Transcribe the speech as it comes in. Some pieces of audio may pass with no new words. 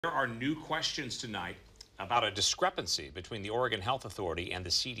There are new questions tonight about a discrepancy between the Oregon Health Authority and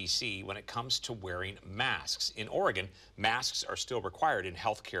the CDC when it comes to wearing masks. In Oregon, masks are still required in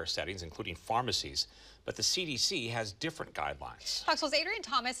healthcare settings, including pharmacies, but the CDC has different guidelines. Fox 12's Adrian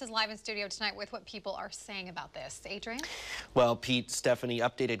Thomas is live in studio tonight with what people are saying about this. Adrian? Well, Pete, Stephanie,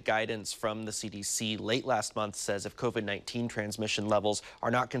 updated guidance from the CDC late last month says if COVID-19 transmission levels are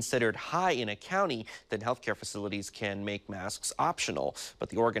not considered high in a county, then healthcare facilities can make masks optional. But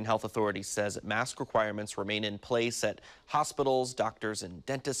the Oregon Health Authority says mask requirements remain in place at hospitals, doctors and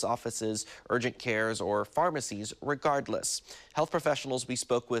dentists' offices, urgent cares, or pharmacies regardless. Health professionals we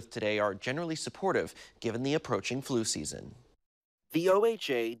spoke with today are generally supportive given the approaching flu season. The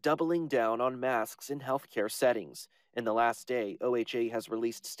OHA doubling down on masks in healthcare settings. In the last day, OHA has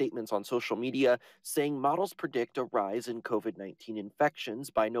released statements on social media saying models predict a rise in COVID-19 infections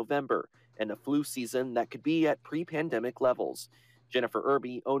by November and a flu season that could be at pre-pandemic levels. Jennifer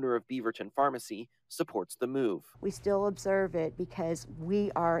Irby, owner of Beaverton Pharmacy, supports the move. We still observe it because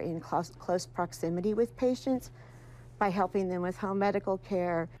we are in close proximity with patients by helping them with home medical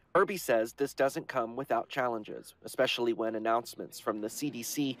care. Irby says this doesn't come without challenges, especially when announcements from the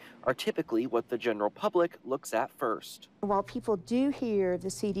CDC are typically what the general public looks at first. While people do hear the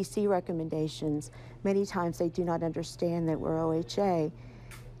CDC recommendations, many times they do not understand that we're OHA.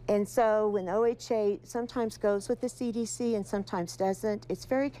 And so when OHA sometimes goes with the CDC and sometimes doesn't, it's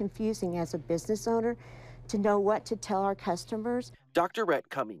very confusing as a business owner to know what to tell our customers. Dr. Rhett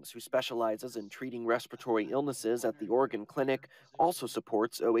Cummings, who specializes in treating respiratory illnesses at the Oregon Clinic, also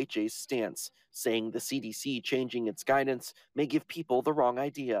supports OHA's stance, saying the CDC changing its guidance may give people the wrong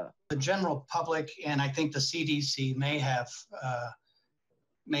idea. The general public and I think the CDC may have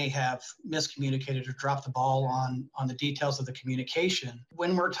miscommunicated or dropped the ball on the details of the communication.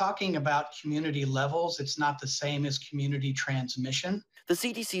 When we're talking about community levels, it's not the same as community transmission. The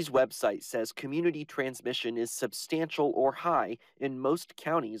CDC's website says community transmission is substantial or high in most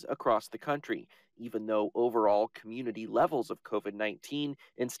counties across the country, even though overall community levels of COVID-19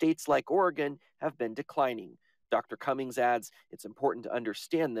 in states like Oregon have been declining. Dr. Cummings adds it's important to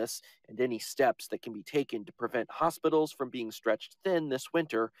understand this, and any steps that can be taken to prevent hospitals from being stretched thin this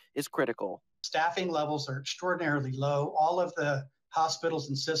winter is critical. Staffing levels are extraordinarily low. All of the hospitals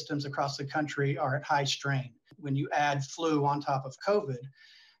and systems across the country are at high strain. When you add flu on top of COVID,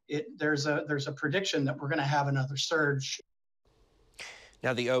 there's a prediction that we're going to have another surge.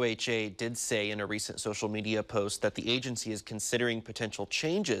 Now, the OHA did say in a recent social media post that the agency is considering potential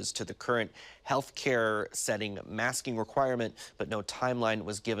changes to the current healthcare setting masking requirement, but no timeline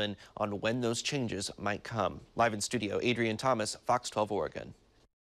was given on when those changes might come. Live in studio, Adrian Thomas, Fox 12 Oregon.